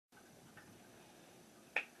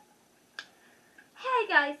Hi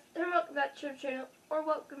guys, and welcome back to our channel, or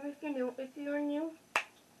welcome if you're new. If you're new,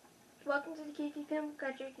 welcome to the Kiki film.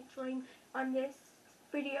 Glad you could join on this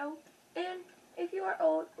video. And if you are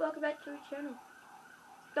old, welcome back to our channel.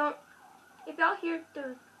 If y'all hear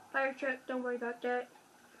the fire truck, don't worry about that.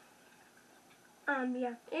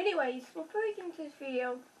 Yeah. Anyways, before we get into this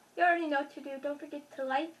video, you already know what to do. Don't forget to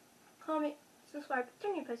like, comment, subscribe,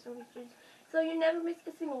 turn your post notifications so you never miss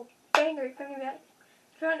a single banger coming back.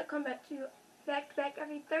 Trying to come back to you back to back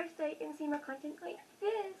every Thursday and see my content like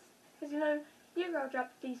this. Because you know, your girl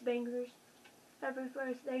drops these bangers every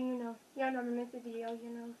Thursday, you know. Y'all never miss a video,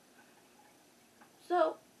 you know.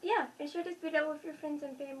 So, yeah, and share this video with your friends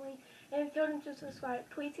and family. And tell them to subscribe,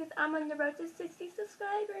 please, because I'm on the road to 60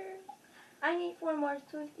 subscribers. I need 4 more,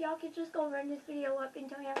 so if y'all could just go run this video up and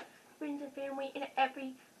tell your friends and family and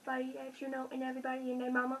everybody that you know and everybody and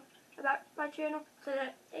their mama about my channel so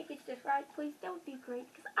that they can subscribe, please. That would be great,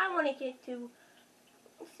 because I want to get to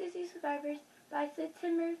 60 subscribers by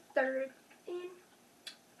September 3rd, and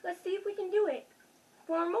let's see if we can do it.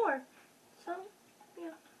 4 more. So,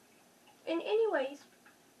 yeah. And anyways,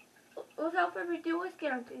 without further ado, let's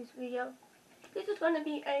get on to this video. This is going to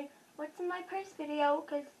be a what's in my purse video,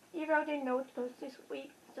 because you girl didn't know what to post this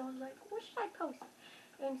week, so I was like, what should I post?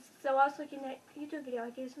 And so I was looking at YouTube video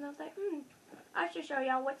ideas, and I was like, I should show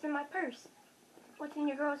y'all what's in my purse. What's in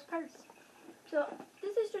your girl's purse. So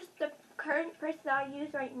this is just the current purse that I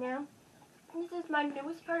use right now. This is my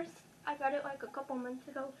newest purse. I got it like a couple months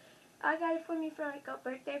ago. I got it for me for like a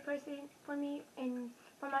birthday present for me, and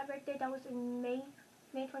for my birthday that was in May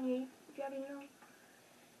 28th, if you already know.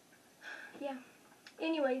 Yeah.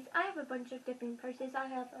 Anyways, I have a bunch of different purses. I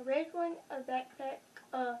have a red one, a backpack,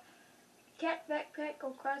 a cat backpack,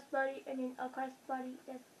 a crossbody, and then a crossbody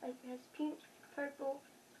that like has pink, purple,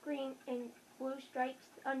 green, and blue stripes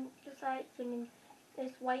on the sides, and then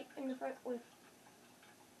there's white in the front with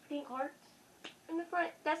pink hearts in the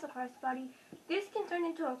front. That's a crossbody. This can turn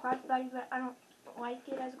into a crossbody, but I don't like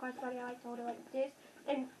it as a crossbody. I like to hold it like this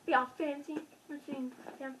and be all fancy.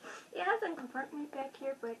 Yeah. It has a compartment back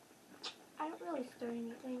here, but I don't really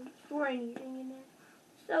store anything in there.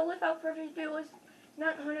 So without further ado, let's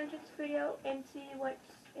not hold on to this video and see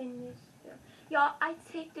what's in this. Y'all, I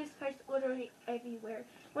take this purse literally everywhere.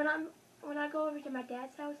 When I go over to my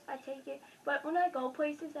dad's house, I take it. But when I go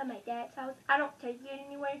places at my dad's house, I don't take it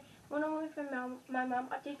anywhere. When I'm with my mom,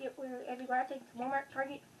 I take it everywhere. I take it to Walmart,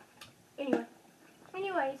 Target, anywhere.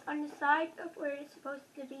 Anyways, on the side of where it's supposed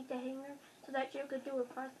to be the hanger, so that you could do a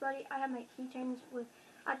crossbody, I have my keychains with,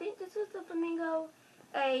 I think this is a flamingo,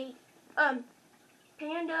 a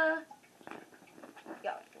panda,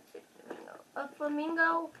 a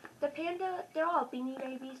flamingo, the panda, they're all Beanie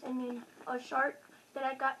Babies, and then a shark that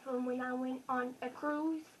I got from when I went on a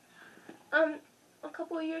cruise. A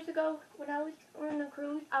couple of years ago, when I was on a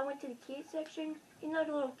cruise, I went to the kids section. You know,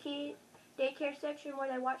 the little kid daycare section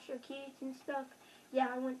where they watch their kids and stuff. Yeah,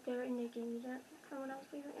 I went there and they gave me that from when I was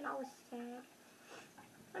leaving, and I was sad.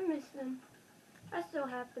 I miss them. I still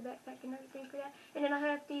have the backpack and everything for that. And then I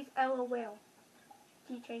have these LOL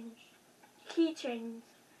keychains.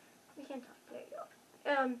 We can't talk today,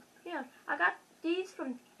 y'all. Yeah, I got these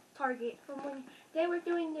from Target from when they were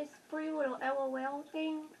doing this free little LOL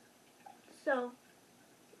thing. So,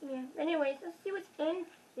 yeah. Anyways, let's see what's in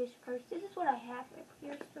this purse. This is what I have right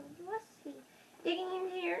here. So, let's see. Digging in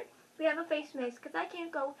here, we have a face mask, because I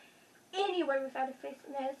can't go anywhere without a face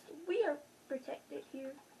mask. We are protected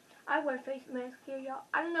here. I wear face mask here, y'all.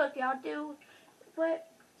 I don't know if y'all do, but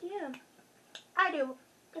yeah, I do,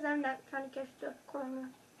 because I'm not trying to catch the corona.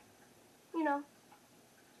 You know,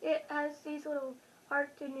 it has these little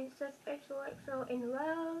hearts and it says XOXO in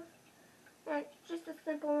love. And it's just a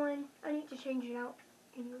simple one. I need to change it out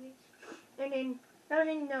anyways. And then, I don't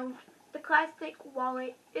even know, the classic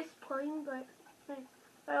wallet is plain, but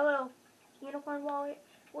a little unicorn wallet.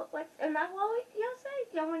 What's in my wallet, y'all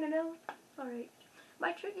say? Y'all want to know? Alright.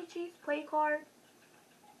 My Trick or Treat play card.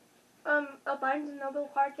 A Barnes & Noble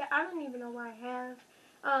card that I don't even know why I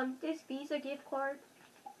have. This Visa gift card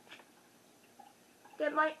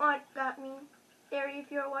that my aunt got me. Ari,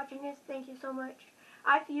 if you're watching this, thank you so much.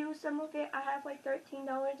 I've used some of it. I have like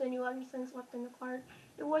 $13 and 11 cents left in the card.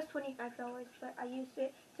 It was $25, but I used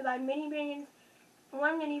it to buy mini brands,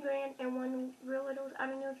 one mini brand and one Real Littles. I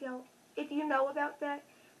don't know if you know about that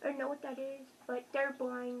or know what that is, but they're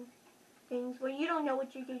blind things where you don't know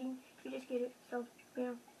what you're getting, you just get it. So, you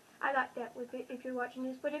know, I got that with it if you're watching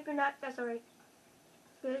this, but if you're not, that's alright.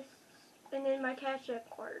 This, and then my Cash App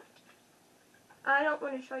card. I don't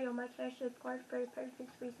want to show you my Cash App card for purpose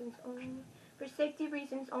reasons only. For safety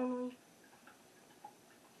reasons only.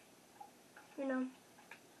 You know.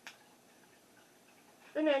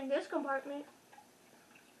 And then this compartment.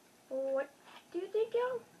 What do you think,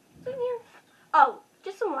 y'all? What's in here? Oh,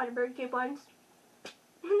 just some Waterbury coupons.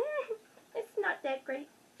 It's not that great.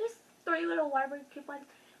 Just 3 little Waterbury coupons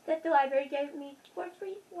that the library gave me for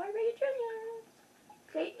free. Waterbury Juniors.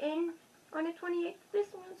 They end on the 28th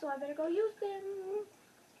this one, so I better go use them.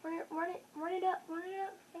 Run it up.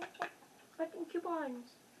 Fucking coupons.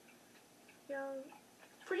 Yo,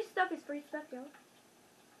 free stuff is free stuff, yo.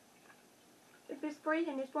 If it's free,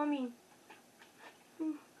 then it's for me.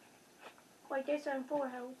 Like they said in Fuller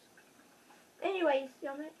House. Anyways,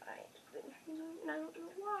 y'all, I don't know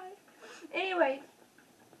why. Anyways,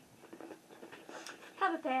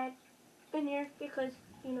 have a pad in here because,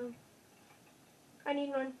 you know, I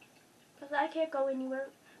need one. Because I can't go anywhere.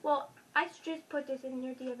 Well, I just put this in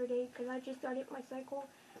here the other day because I just started my cycle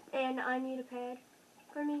and I need a pad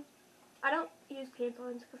for me. I don't use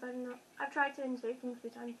tampons because I don't know. I've tried to insert them a few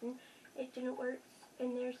times and it didn't work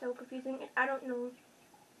and they're so confusing. And I don't know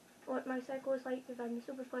what my cycle is like if I'm a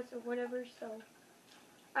super plus or whatever, so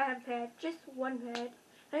I have a pad, just one pad.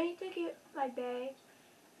 I need to get my bag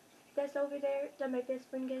that's over there that my best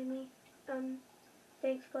friend gave me.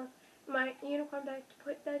 Thanks, Fluff. My unicorn bag to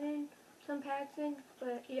put that in, some pads in,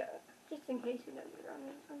 but yeah, just in case you know you're on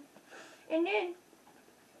this. And then,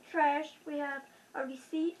 trash, we have a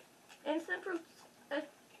receipt and some fruits,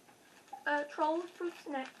 a troll fruit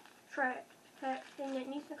snack track thing that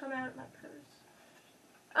needs to come out of my purse.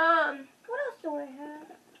 What else do I have?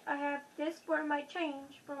 I have this for my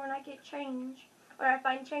change, for when I get change, or I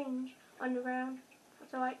find change on the ground,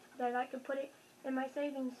 so that I can put it in my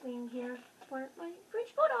savings thing here for my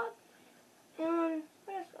French bulldog.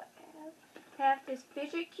 What else do I have? I have this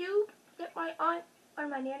fidget cube that my aunt or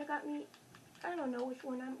my nana got me. I don't know which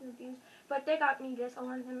one I'm going to use, but they got me this a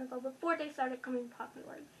long time ago, before they started coming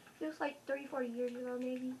popular. It was like 3-4 years ago,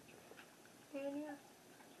 maybe. And yeah.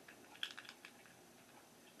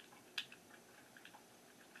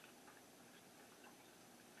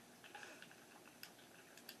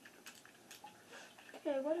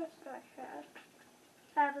 Okay, what else do I have?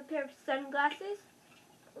 I have a pair of sunglasses.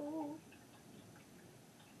 Ooh.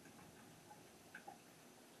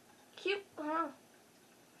 Cute, huh?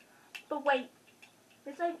 But wait,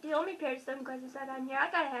 it's like the only pair of sunglasses that on here.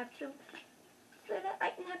 I gotta have 2, so that I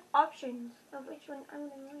can have options of which one I'm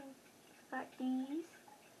gonna wear. Got these.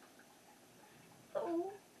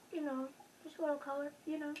 Oh, you know, just a little color,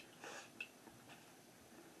 you know.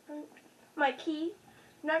 My key.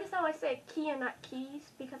 Notice how I say key and not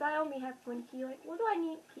keys, because I only have one key. Like, what do I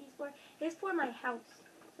need keys for? It's for my house,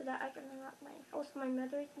 so that I can unlock my house. My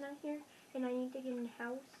mother is not here, and I need to get in the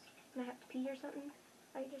house, and I have to pee or something.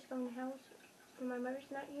 I just go in the house when my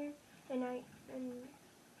mother's not here, and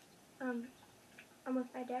I'm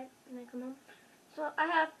with my dad, and I come home. So I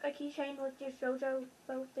have a keychain with this JoJo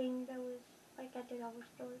bow thing that was like at the dollar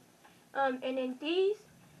store. And then these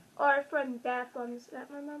are from bath bombs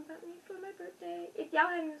that my mom got me for my birthday. If y'all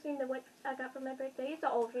haven't seen what I got for my birthday, it's an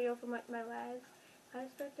old video from like my last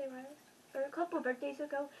birthday, or a couple of birthdays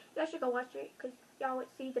ago. Y'all should go watch it because y'all would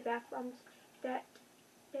see the bath bombs that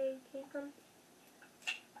they came from.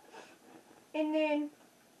 And then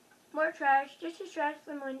more trash. This is trash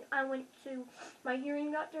from when I went to my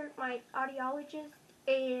hearing doctor, my audiologist,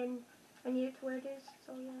 and I needed to wear this.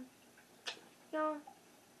 So yeah, y'all.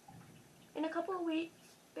 In a couple of weeks,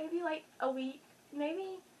 maybe like a week,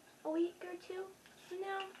 maybe a week or 2 from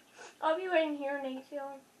now, I'll be wearing hearing aids,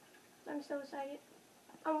 y'all. I'm so excited.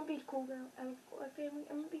 I'm gonna be the cool girl out of our family.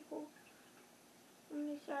 I'm gonna be cool. I'm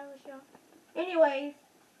gonna be stylish, y'all. Anyways,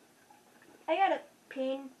 I got a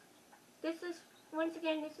pin. This is, once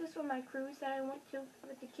again, this is for my cruise that I went to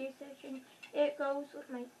with the kids section. It goes with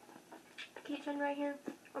my keychain right here.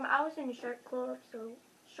 I was in the shark club, so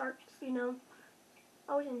sharks, you know.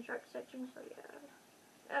 I was in the shark section, so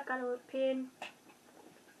yeah. I got a little pin.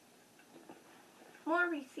 More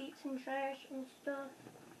receipts and trash and stuff.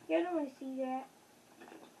 Yeah, I don't want to see that.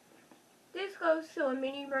 This goes to a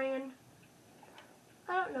mini brand.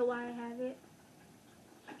 I don't know why I have it.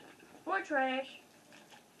 More trash.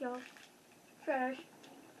 Y'all. Trash.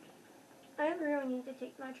 I really need to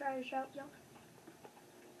take my trash out, y'all.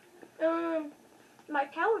 My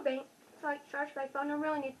power bank. It's like charge my phone. I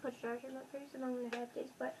really need to put charge in my purse and I'm gonna have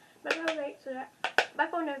this, but my power bank so that my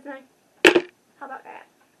phone doesn't die. How about that?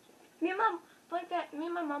 Me and mom, like that. Me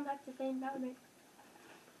and my mom have the same power bank.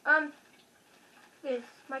 This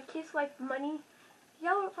my Kiss Life money.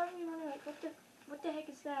 Y'all are probably wondering like, what the heck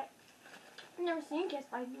is that? I've never seen Kiss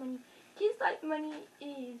Life money. Kiss Life money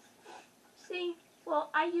is, see,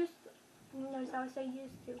 well, I used to, notice how I say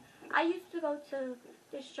used to. I used to go to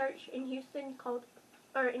this church in Houston called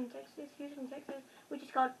or in Texas, Houston, Texas, which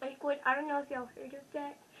is called Lakewood. I don't know if y'all heard of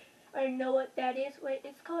that or know what that is. But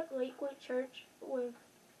it's called Lakewood Church with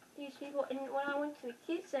these people. And when I went to the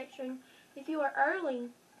kids section, if you were early,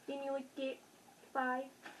 then you would get $5,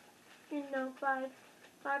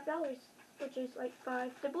 which is like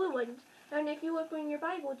 5, the blue ones. And if you would bring your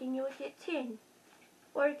Bible, then you would get 10.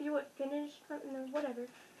 Or if you would finish, whatever.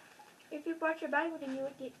 If you brought your Bible, then you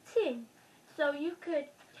would get 10. So you could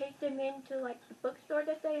take them into like the bookstore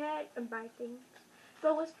that they had and buy things.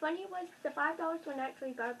 But what's funny was the $5 weren't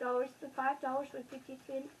actually $5. The $5 was 50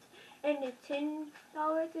 cents. And the $10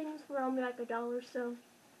 things were only like $1. So,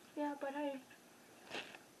 yeah, but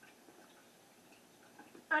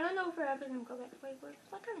I don't know if we're ever going to go back to Lakewood.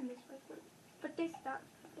 I kind of miss Lakewood. But they stopped.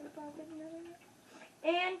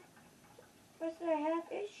 And what I have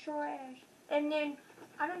is trash. And then,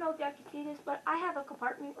 I don't know if you have to see this, but I have a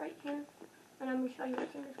compartment right here. And I'm going to show you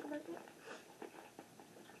what's in this compartment.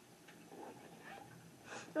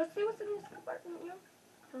 Let's see what's in this compartment, you know?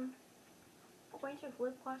 A bunch of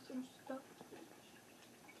lip gloss and stuff.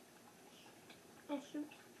 And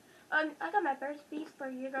shoots. I got my first piece for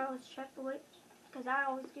your girl's chapped lips. Because I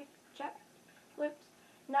always get chapped lips.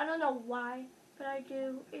 And I don't know why, but I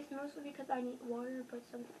do. It's mostly because I need water, but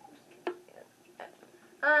sometimes.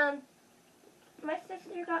 Yeah. My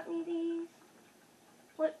sister got me these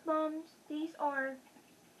lip balms. These are,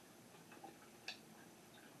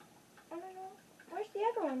 I don't know. Where's the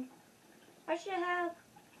other one? I should have,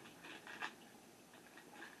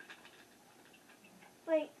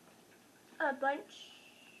 like, a bunch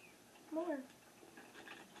more.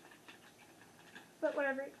 But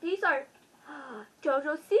whatever. These are JoJo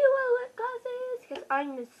Siwa lip glosses. Because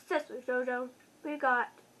I'm obsessed with JoJo. We got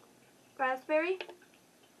raspberry,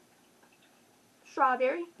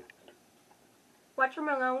 strawberry,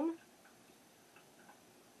 watermelon,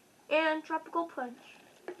 and tropical punch.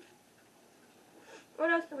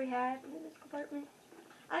 What else do we have in this compartment?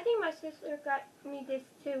 I think my sister got me this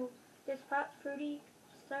too. This pop fruity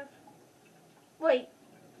stuff. Wait,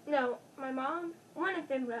 no, my mom. One of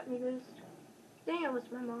them got me this. I think it was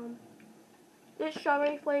my mom. This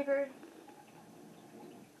strawberry flavored.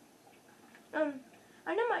 I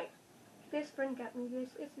know my best friend got me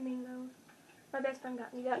this. It's mango. My best friend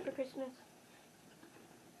got me that for Christmas.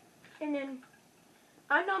 And then,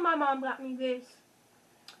 I know my mom got me this.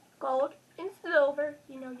 Gold and silver.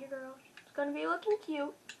 You know your girl. It's gonna be looking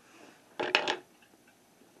cute.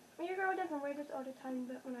 Your girl doesn't wear this all the time,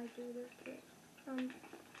 but when I do, they're cute.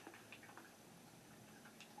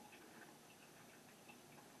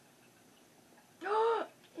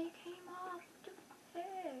 They came off. What the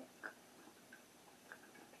heck?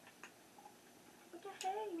 What the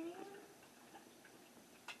heck, man?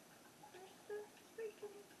 Where's the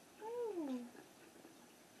freaking thing?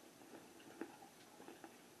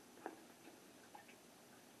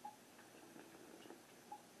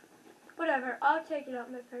 Whatever, I'll take it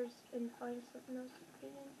out my purse and find something else to put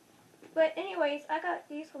it in. But anyways, I got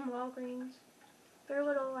these from Walgreens. They're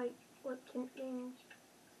little, like, lip tint things.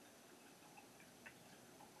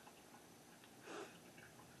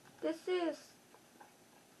 This is,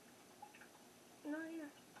 no,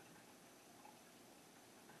 yeah,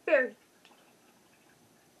 berry.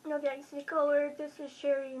 No, that's the color. This is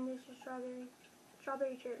cherry and this is strawberry.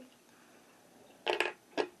 Strawberry cherry.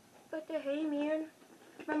 But the hey, man.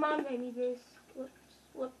 My mom gave me this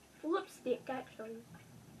lipstick, actually.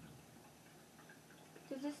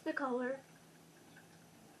 This is the color.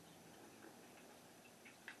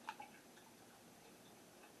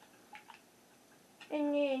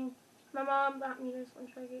 And then my mom got me this one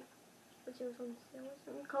for it, which was on sale.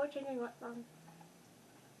 Some color changing lip balm.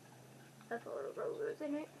 That's a little rose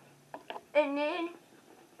in it. And then,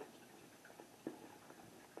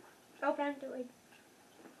 oh, Pantaloid.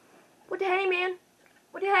 What the hey, man?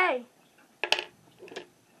 What the hey?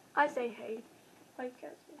 I say hey. Like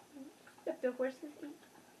if the horses eat.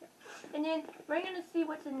 And then we're gonna see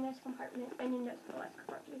what's in this compartment, and then that's the last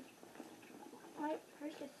compartment. My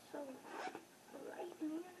purse is so light,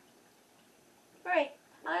 man. Alright,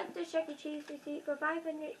 I have the Chuck E. Cheese receipt for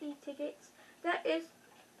 500 e-tickets. That is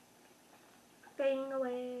fading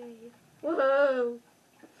away. Whoa!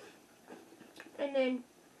 And then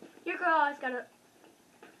your girl has gotta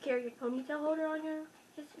carry a ponytail holder on you,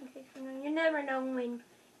 just in case you never know when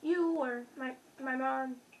you or my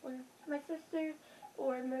mom or my sister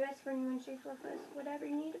or my best friend when she's with us, whatever,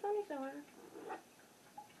 you need a ponytail holder.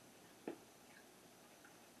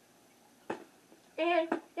 And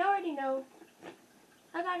you already know,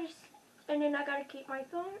 and then I gotta keep my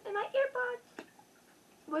phone and my earbuds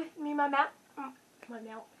with me. My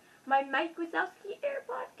Mike Wazowski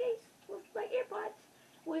AirPod case with my earbuds.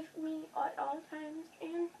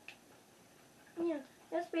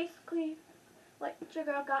 what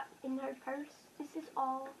your girl got in her purse. This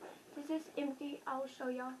is empty. I'll show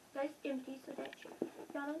y'all. That's empty so that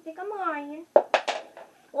y'all don't think I'm lying.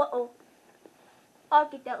 Uh-oh. I'll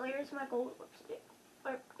get that later. It's my gold lipstick.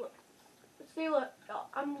 Or, look. See, look, y'all.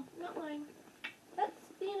 I'm not lying. That's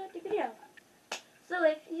the end of the video. So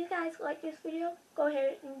if you guys like this video, go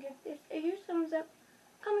ahead and give this a huge thumbs up.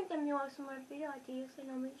 Comment down below some more video ideas and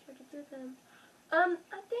I'll make sure to do them. I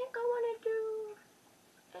think I want to do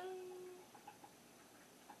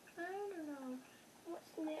I don't know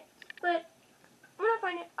what's next. But when I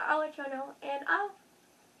find it, I'll let y'all know. And I'll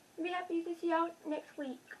be happy to see y'all next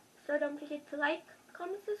week. So don't forget to like,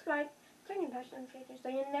 comment, subscribe, turn your post notifications so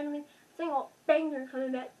you never miss a single banger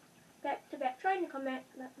coming back to back. Trying to come back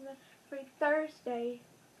every Thursday.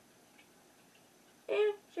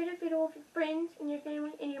 And share the video with your friends and your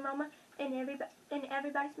family and your mama and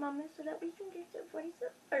everybody's mama so that we can get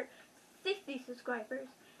to 60 subscribers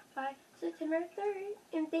by September 3rd.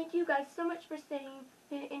 And thank you guys so much for staying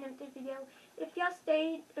in the video. If y'all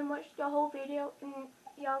stayed and watched the whole video and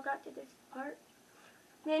y'all got to this part,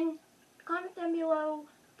 then comment down below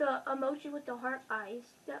the emoji with the heart eyes.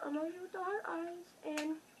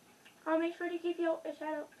 And I'll make sure to give you a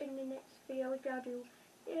shout out in the next video if y'all do.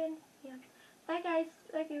 And yeah. Bye guys.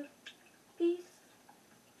 Love you. Peace.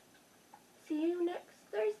 See you next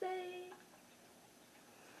Thursday.